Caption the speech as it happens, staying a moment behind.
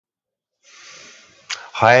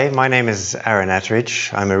Hi, my name is Aaron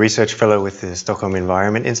Atteridge. I'm a research fellow with the Stockholm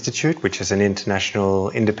Environment Institute, which is an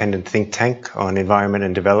international independent think tank on environment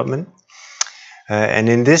and development. And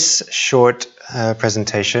in this short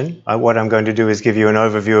presentation, what I'm going to do is give you an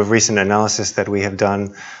overview of recent analysis that we have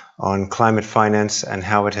done on climate finance and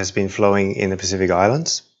how it has been flowing in the Pacific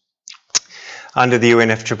Islands. Under the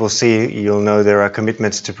UNFCCC, you'll know there are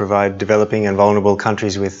commitments to provide developing and vulnerable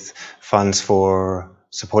countries with funds for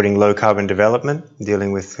supporting low carbon development,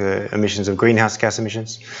 dealing with emissions of greenhouse gas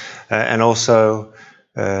emissions, and also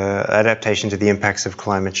adaptation to the impacts of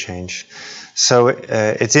climate change. So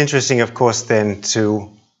it's interesting, of course, then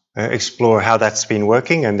to explore how that's been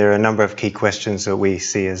working, and there are a number of key questions that we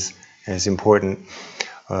see as important.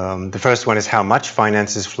 The first one is how much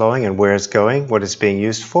finance is flowing and where it's going, what it's being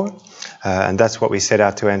used for, and that's what we set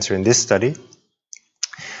out to answer in this study.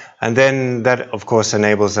 And then that, of course,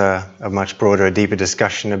 enables a much broader, deeper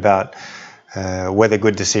discussion about whether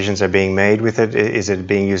good decisions are being made with it. Is it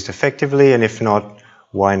being used effectively? And if not,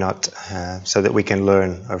 why not? So that we can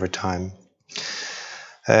learn over time.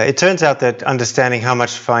 It turns out that understanding how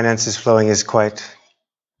much finance is flowing is quite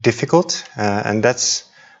difficult. And that's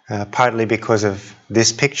partly because of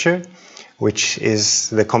this picture, which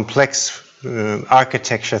is the complex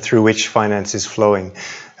architecture through which finance is flowing.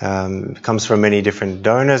 It comes from many different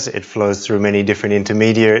donors. It flows through many different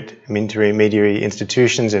intermediary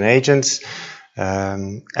institutions and agents.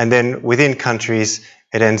 And then within countries,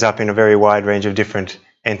 it ends up in a very wide range of different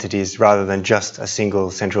entities rather than just a single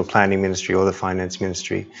central planning ministry or the finance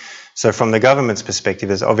ministry. So from the government's perspective,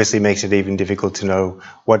 this obviously makes it even difficult to know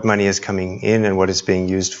what money is coming in and what it's being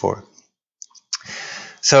used for.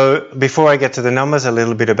 So before I get to the numbers, a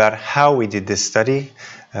little bit about how we did this study.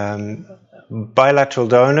 Bilateral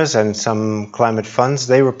donors and some climate funds,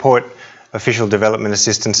 they report official development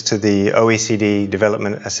assistance to the OECD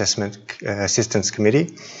Development Assistance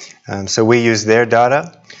Committee. So we use their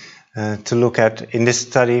data to look at, in this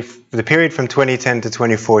study, the period from 2010 to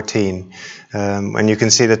 2014. And you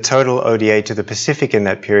can see the total ODA to the Pacific in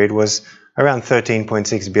that period was around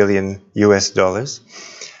 $13.6 billion US.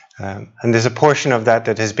 And there's a portion of that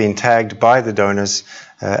that has been tagged by the donors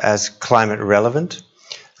as climate relevant,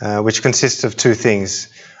 which consists of two things.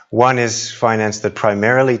 One is finance that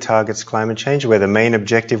primarily targets climate change, where the main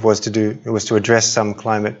objective was to address some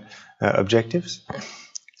climate objectives.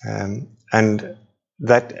 And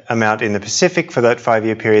that amount in the Pacific for that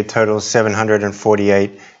 5-year period totals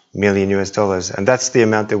 $748 million US. And that's the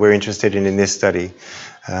amount that we're interested in this study.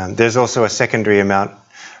 There's also a secondary amount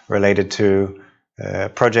related to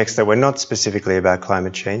projects that were not specifically about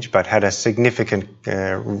climate change, but had a significant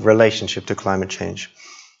relationship to climate change.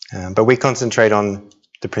 But we concentrate on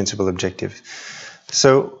the principal objective.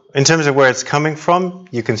 So in terms of where it's coming from,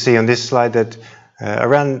 you can see on this slide that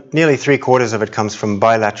around nearly 3/4 of it comes from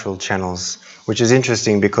bilateral channels, which is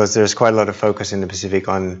interesting because there's quite a lot of focus in the Pacific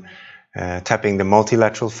on tapping the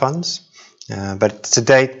multilateral funds. But to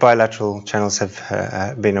date, bilateral channels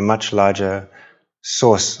have been a much larger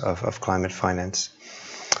source of climate finance.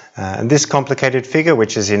 And this complicated figure,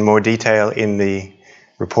 which is in more detail in the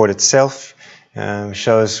report itself,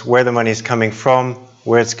 shows where the money is coming from,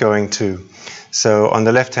 where it's going to. So on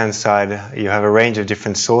the left-hand side, you have a range of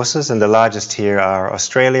different sources, and the largest here are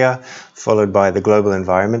Australia, followed by the Global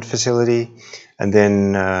Environment Facility, and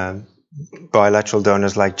then bilateral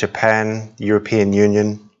donors like Japan, European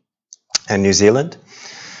Union, and New Zealand.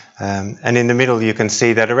 And in the middle, you can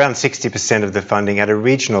see that around 60% of the funding at a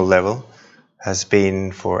regional level has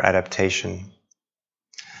been for adaptation.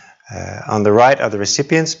 On the right are the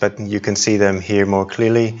recipients, but you can see them here more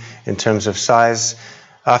clearly in terms of size.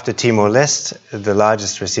 After Timor-Leste, the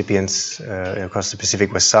largest recipients across the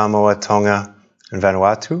Pacific were Samoa, Tonga, and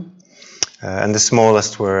Vanuatu. And the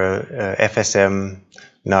smallest were FSM,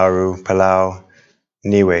 Nauru, Palau,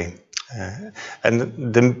 Niue.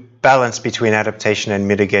 And the balance between adaptation and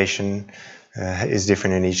mitigation is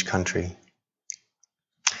different in each country.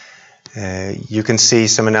 You can see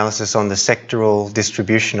some analysis on the sectoral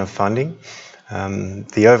distribution of funding.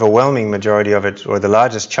 The overwhelming majority of it, or the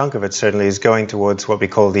largest chunk of it certainly, is going towards what we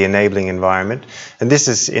call the enabling environment. And this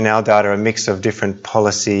is, in our data, a mix of different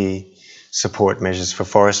policy support measures for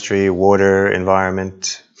forestry, water,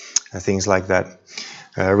 environment, things like that.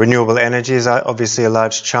 Renewable energy is obviously a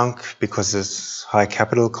large chunk because there's high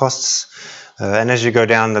capital costs. And as you go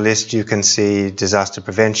down the list, you can see disaster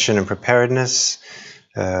prevention and preparedness,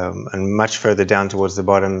 and much further down towards the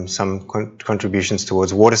bottom, some contributions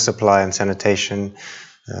towards water supply and sanitation,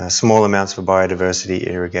 small amounts for biodiversity,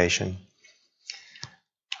 irrigation.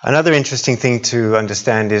 Another interesting thing to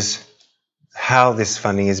understand is how this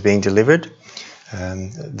funding is being delivered.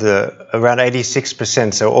 Around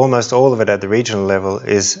 86%, so almost all of it at the regional level,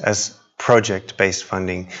 is as project-based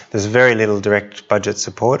funding. There's very little direct budget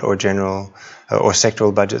support or general or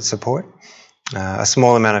sectoral budget support. A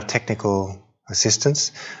small amount of technical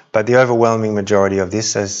assistance, but the overwhelming majority of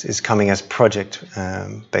this is coming as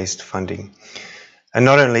project-based funding. And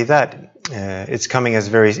not only that, it's coming as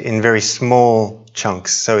in very small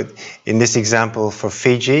chunks. So in this example for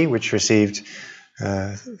Fiji, which received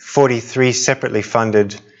 43 separately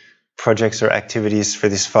funded projects or activities for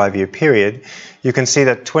this 5-year period, you can see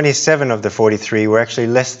that 27 of the 43 were actually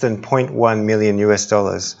less than 0.1 million US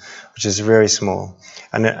dollars, which is very small.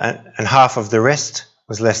 And half of the rest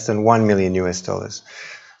was less than 1 million US dollars.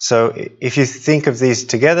 So if you think of these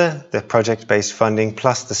together, the project-based funding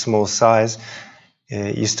plus the small size,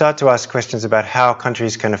 you start to ask questions about how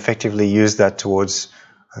countries can effectively use that towards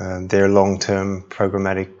their long-term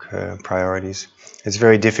programmatic priorities. It's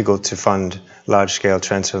very difficult to fund large-scale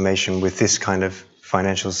transformation with this kind of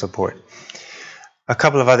financial support. A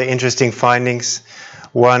couple of other interesting findings.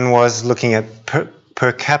 One was looking at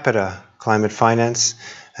per capita climate finance,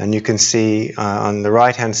 and you can see on the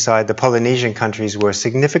right-hand side, the Polynesian countries were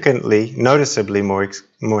significantly, noticeably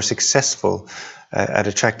more successful at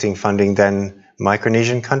attracting funding than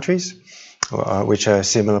Micronesian countries, which are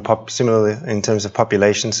similar in terms of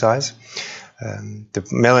population size. The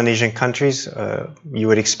Melanesian countries, you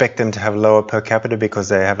would expect them to have lower per capita because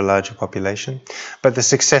they have a larger population. But the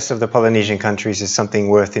success of the Polynesian countries is something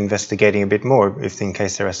worth investigating a bit more, in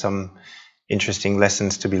case there are some interesting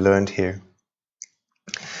lessons to be learned here.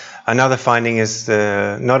 Another finding is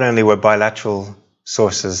not only were bilateral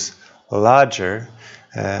sources larger,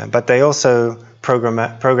 but they also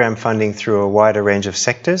program funding through a wider range of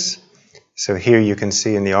sectors. So here you can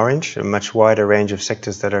see in the orange a much wider range of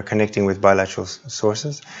sectors that are connecting with bilateral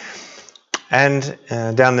sources. And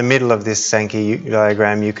down the middle of this Sankey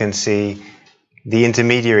diagram, you can see the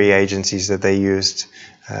intermediary agencies that they used.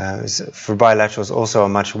 For bilaterals, also a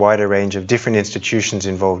much wider range of different institutions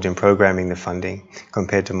involved in programming the funding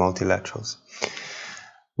compared to multilaterals.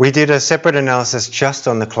 We did a separate analysis just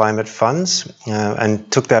on the climate funds and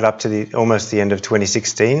took that up to almost the end of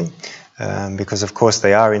 2016 because, of course,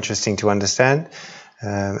 they are interesting to understand.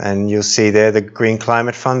 And you'll see there the Green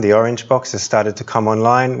Climate Fund, the orange box, has started to come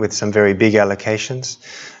online with some very big allocations.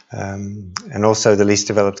 And also the Least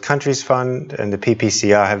Developed Countries Fund and the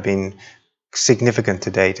PPCR have been significant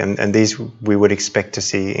to date, and these we would expect to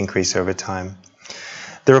see increase over time.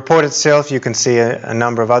 The report itself, you can see a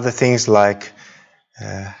number of other things like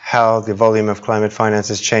how the volume of climate finance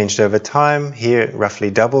has changed over time. Here it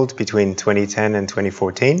roughly doubled between 2010 and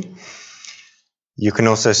 2014. You can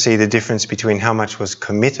also see the difference between how much was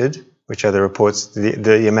committed, which are the reports,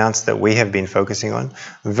 the amounts that we have been focusing on,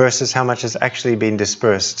 versus how much has actually been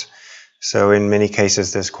dispersed. So in many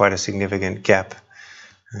cases there's quite a significant gap.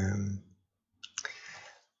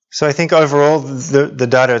 So I think overall the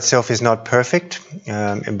data itself is not perfect,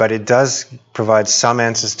 but it does provide some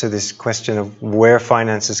answers to this question of where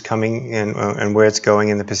finance is coming and where it's going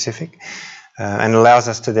in the Pacific, and allows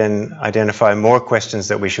us to then identify more questions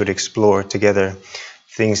that we should explore together.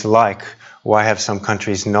 Things like, why have some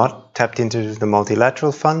countries not tapped into the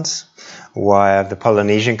multilateral funds? Why have the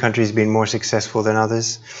Polynesian countries been more successful than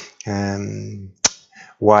others?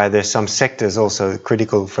 Why there's some sectors also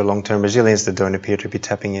critical for long-term resilience that don't appear to be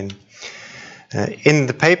tapping in. In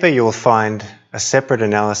the paper, you will find a separate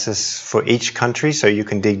analysis for each country, so you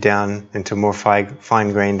can dig down into more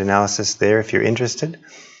fine-grained analysis there if you're interested.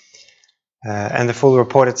 And the full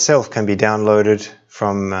report itself can be downloaded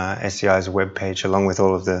from SEI's webpage along with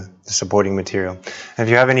all of the supporting material. And if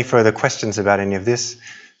you have any further questions about any of this,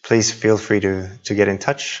 please feel free to get in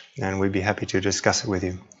touch and we'd be happy to discuss it with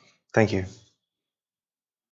you. Thank you.